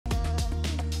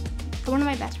So one of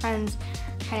my best friends,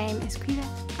 her name is Quita,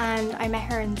 and I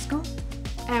met her in school,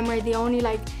 and we're the only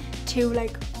like 2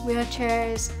 like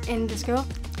wheelchairs in the school.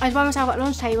 I was by myself at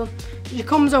lunch table. She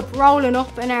comes up rolling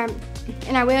up in her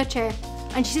wheelchair,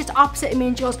 and she sits opposite of me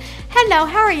and she goes, "Hello,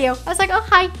 how are you?" I was like, "Oh,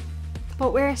 hi."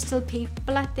 But we're still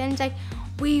people at the end of the day.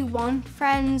 We want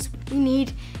friends, we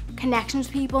need connections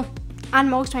with people, and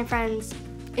most of my friends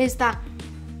is that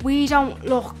we don't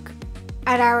look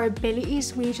at our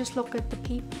abilities, we just look at the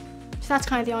people. So that's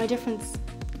kind of the only difference.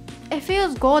 It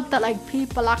feels good that like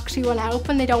people actually want to help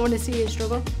and they don't want to see you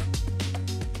struggle.